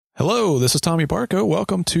Hello, this is Tommy Barco.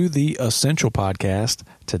 Welcome to the Essential Podcast.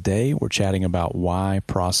 Today we're chatting about why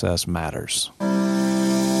process matters.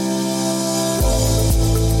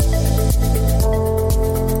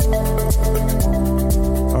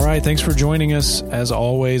 All right, thanks for joining us. As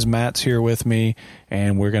always, Matt's here with me,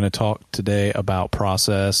 and we're going to talk today about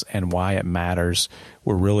process and why it matters.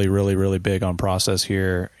 We're really big on process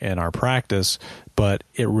here in our practice, but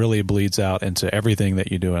it really bleeds out into everything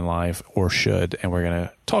that you do in life or should, and we're going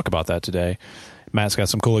to talk about that today. Matt's got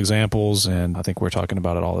some cool examples, and I think we're talking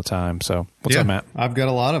about it all the time. So what's up, Matt? I've got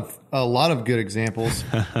a lot of good examples,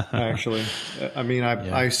 actually. I mean,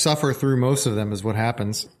 I suffer through most of them is what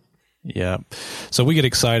happens. Yeah. So we get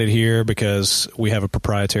excited here because we have a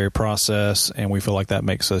proprietary process and we feel like that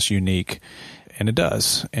makes us unique. And it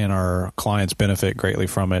does. And our clients benefit greatly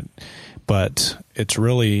from it. But it's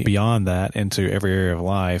really beyond that into every area of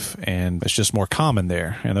life. And it's just more common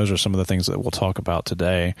there. And those are some of the things that we'll talk about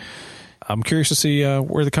today. I'm curious to see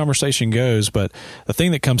where the conversation goes. But the thing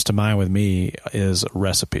that comes to mind with me is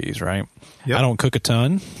recipes, right? Yep. I don't cook a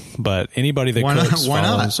ton, but anybody that cooks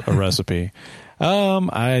follows a recipe.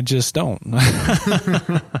 I just don't.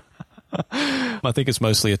 I think it's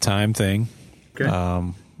mostly a time thing.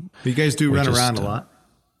 Okay. You guys do run around a lot.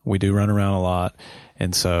 We do run around a lot.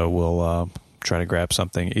 And so we'll try to grab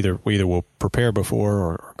something. Either we'll prepare before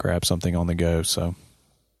or grab something on the go. So,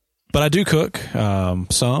 but I do cook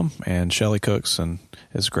some, and Shelly cooks and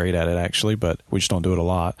is great at it actually, but we just don't do it a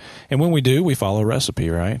lot. And when we do, we follow a recipe,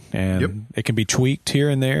 right? And it can be tweaked here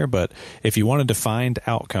and there, but if you want a defined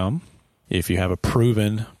outcome, if you have a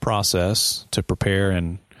proven process to prepare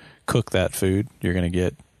and cook that food, you're going to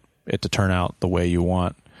get it to turn out the way you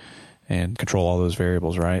want and control all those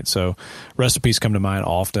variables, right? So recipes come to mind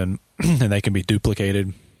often, and they can be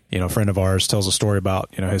duplicated. You know, a friend of ours tells a story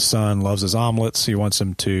about, his son loves his omelets. He wants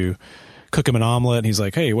him to cook him an omelet. And he's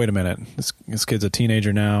like, hey, wait a minute. This kid's a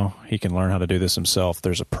teenager now. He can learn how to do this himself.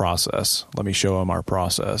 There's a process. Let me show him our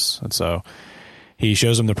process. And so he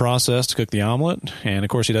shows him the process to cook the omelet, and of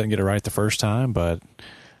course he doesn't get it right the first time, but a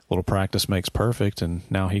little practice makes perfect, and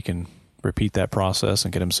now he can repeat that process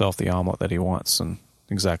and get himself the omelet that he wants and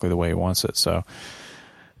exactly the way he wants it. So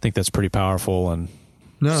I think that's pretty powerful and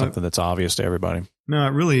something that's obvious to everybody. No,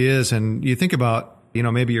 it really is. And you think about,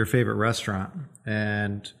 maybe your favorite restaurant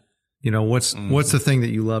and, what's the thing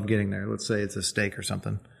that you love getting there? Let's say it's a steak or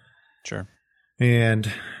something. Sure.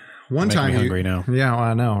 And one time hungry now. Yeah, well,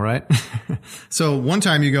 I know, right? So one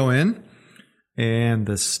time you go in and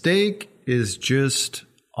the steak is just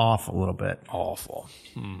off a little bit. Awful.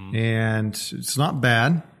 Mm-hmm. And it's not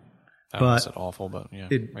bad, but it's awful, but yeah,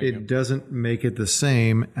 it doesn't make it the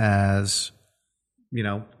same as,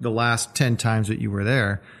 the last 10 times that you were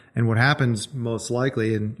there. And what happens most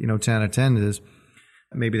likely, and 10 out of 10 is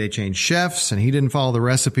maybe they change chefs and he didn't follow the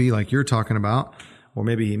recipe like you're talking about. Or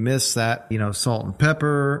maybe he missed that, salt and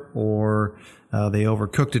pepper, or they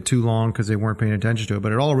overcooked it too long because they weren't paying attention to it.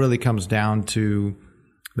 But it all really comes down to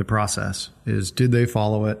the process. Did they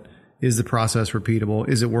follow it? Is the process repeatable?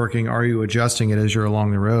 Is it working? Are you adjusting it as you're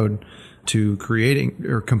along the road to creating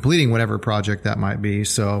or completing whatever project that might be?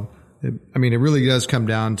 So, it really does come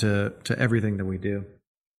down to everything that we do.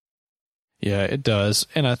 Yeah, it does.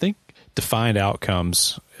 And I think defined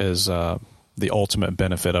outcomes is the ultimate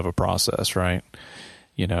benefit of a process, right?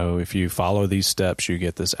 If you follow these steps, you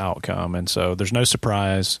get this outcome. And so there's no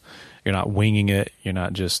surprise. You're not winging it. You're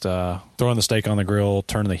not just throwing the steak on the grill,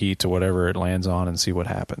 turn the heat to whatever it lands on and see what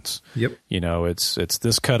happens. Yep. It's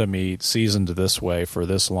this cut of meat seasoned this way for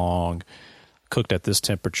this long, cooked at this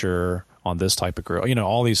temperature on this type of grill.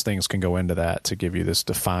 All these things can go into that to give you this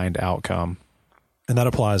defined outcome. And that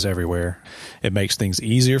applies everywhere. It makes things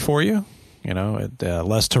easier for you.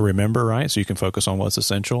 Less to remember, right? So you can focus on what's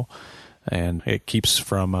essential, and it keeps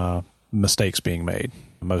from mistakes being made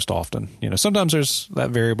most often. Sometimes there's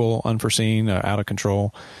that variable unforeseen, out of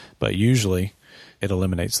control, but usually it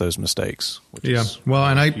eliminates those mistakes, which is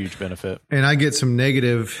a huge benefit. And I get some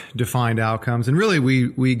negative defined outcomes, and really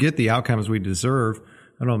we get the outcomes we deserve.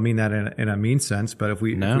 I don't mean that in a mean sense, but if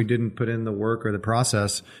we didn't put in the work or the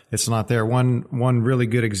process, it's not there. One really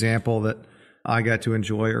good example that I got to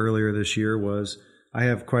enjoy earlier this year was I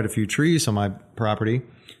have quite a few trees on my property,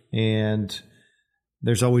 and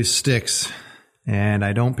there's always sticks, and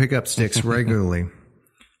I don't pick up sticks regularly.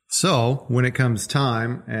 So when it comes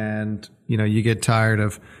time and, you get tired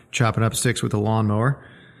of chopping up sticks with a lawnmower,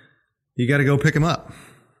 you got to go pick them up.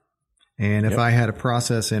 And if I had a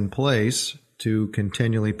process in place to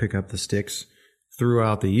continually pick up the sticks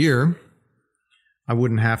throughout the year, I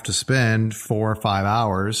wouldn't have to spend 4 or 5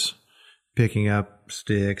 hours picking up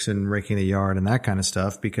sticks and raking the yard and that kind of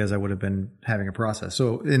stuff because I would have been having a process.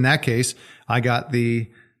 So in that case, I got the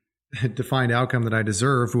defined outcome that I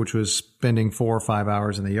deserved, which was spending 4 or 5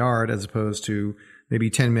 hours in the yard as opposed to maybe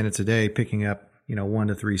 10 minutes a day picking up, 1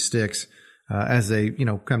 to 3 sticks as they,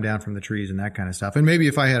 come down from the trees and that kind of stuff. And maybe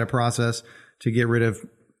if I had a process to get rid of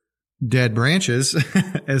dead branches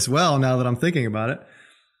as well, now that I'm thinking about it,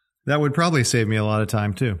 that would probably save me a lot of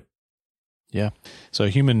time too. Yeah. So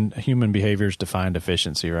human behaviors define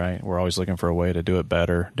efficiency, right? We're always looking for a way to do it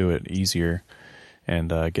better, do it easier, and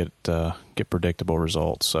get predictable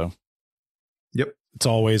results. So, yep, it's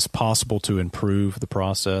always possible to improve the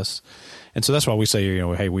process, and so that's why we say,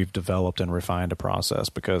 hey, we've developed and refined a process,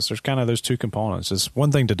 because there's kind of those two components. It's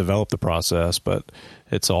one thing to develop the process, but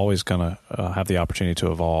it's always going to have the opportunity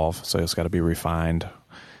to evolve. So it's got to be refined.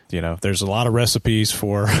 There's a lot of recipes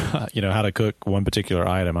for, how to cook one particular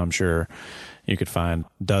item. I'm sure you could find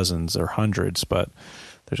dozens or hundreds, but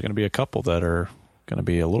there's going to be a couple that are going to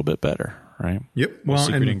be a little bit better, right? Yep. Well,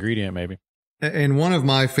 secret ingredient maybe. And one of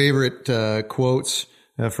my favorite quotes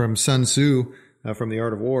from Sun Tzu from The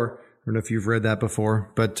Art of War. I don't know if you've read that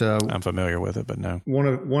before, but I'm familiar with it, but no.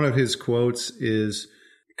 One of his quotes is,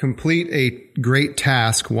 "Complete a great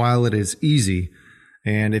task while it is easy."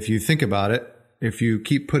 And if you think about it, if you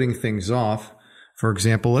keep putting things off, for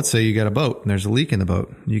example, let's say you got a boat and there's a leak in the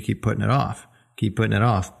boat. You keep putting it off, keep putting it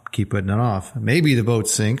off, keep putting it off. Maybe the boat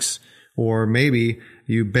sinks, or maybe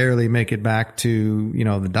you barely make it back to,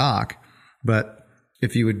 the dock. But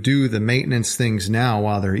if you would do the maintenance things now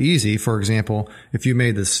while they're easy, for example, if you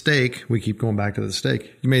made the steak, we keep going back to the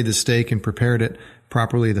steak. You made the steak and prepared it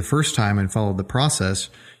properly the first time and followed the process.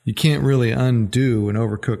 You can't really undo an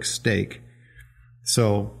overcooked steak.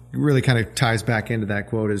 So it really kind of ties back into that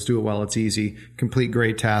quote, is do it while it's easy, complete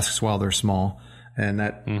great tasks while they're small. And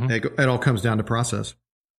that it all comes down to process.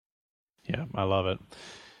 Yeah, I love it.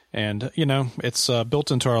 And, it's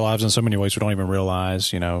built into our lives in so many ways we don't even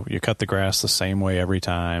realize. You cut the grass the same way every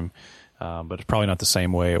time, but it's probably not the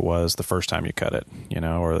same way it was the first time you cut it,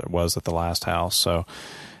 or it was at the last house. So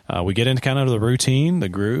we get into kind of the routine, the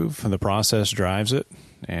groove, and the process drives it.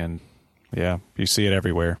 And, yeah, you see it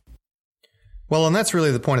everywhere. Well, and that's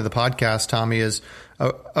really the point of the podcast, Tommy, is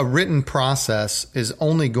a written process is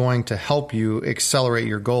only going to help you accelerate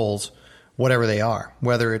your goals, whatever they are,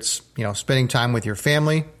 whether it's, spending time with your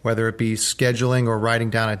family, whether it be scheduling or writing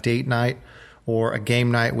down a date night or a game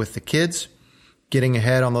night with the kids, getting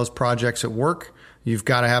ahead on those projects at work. You've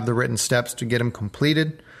got to have the written steps to get them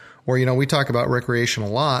completed. Or, we talk about recreation a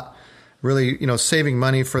lot. Really, saving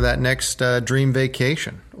money for that next dream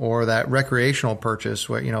vacation or that recreational purchase,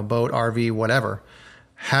 boat, RV, whatever.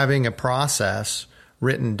 Having a process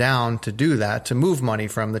written down to do that, to move money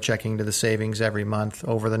from the checking to the savings every month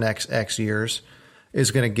over the next X years,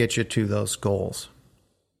 is going to get you to those goals.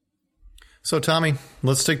 So, Tommy,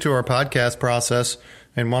 let's stick to our podcast process,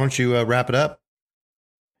 and why don't you wrap it up?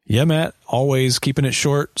 Yeah, Matt, always keeping it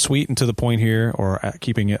short, sweet, and to the point here, or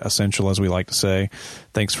keeping it essential, as we like to say.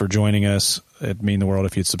 Thanks for joining us. It'd mean the world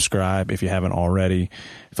if you'd subscribe if you haven't already.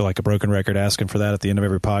 I feel like a broken record asking for that at the end of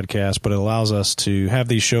every podcast, but it allows us to have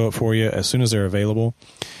these show up for you as soon as they're available.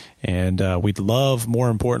 And we'd love, more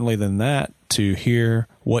importantly than that, to hear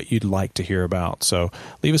what you'd like to hear about. So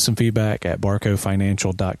leave us some feedback at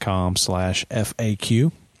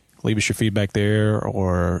barcofinancial.com/FAQ. Leave us your feedback there,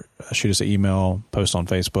 or shoot us an email, post on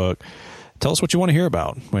Facebook. Tell us what you want to hear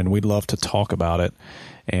about, and we'd love to talk about it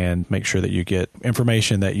and make sure that you get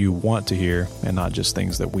information that you want to hear and not just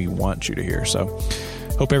things that we want you to hear. So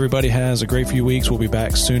hope everybody has a great few weeks. We'll be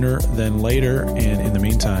back sooner than later, and in the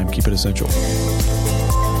meantime, keep it essential.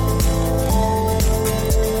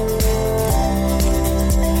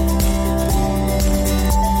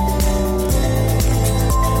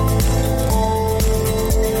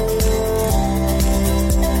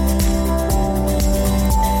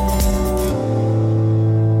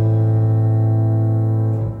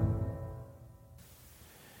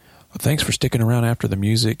 Thanks for sticking around after the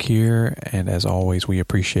music here. And as always, we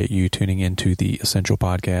appreciate you tuning into the Essential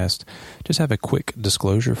Podcast. Just have a quick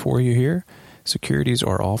disclosure for you here. Securities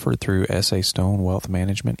are offered through S.A. Stone Wealth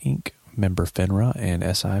Management, Inc., member FINRA and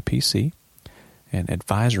SIPC. And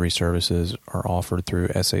advisory services are offered through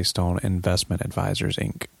S.A. Stone Investment Advisors,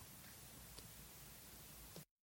 Inc.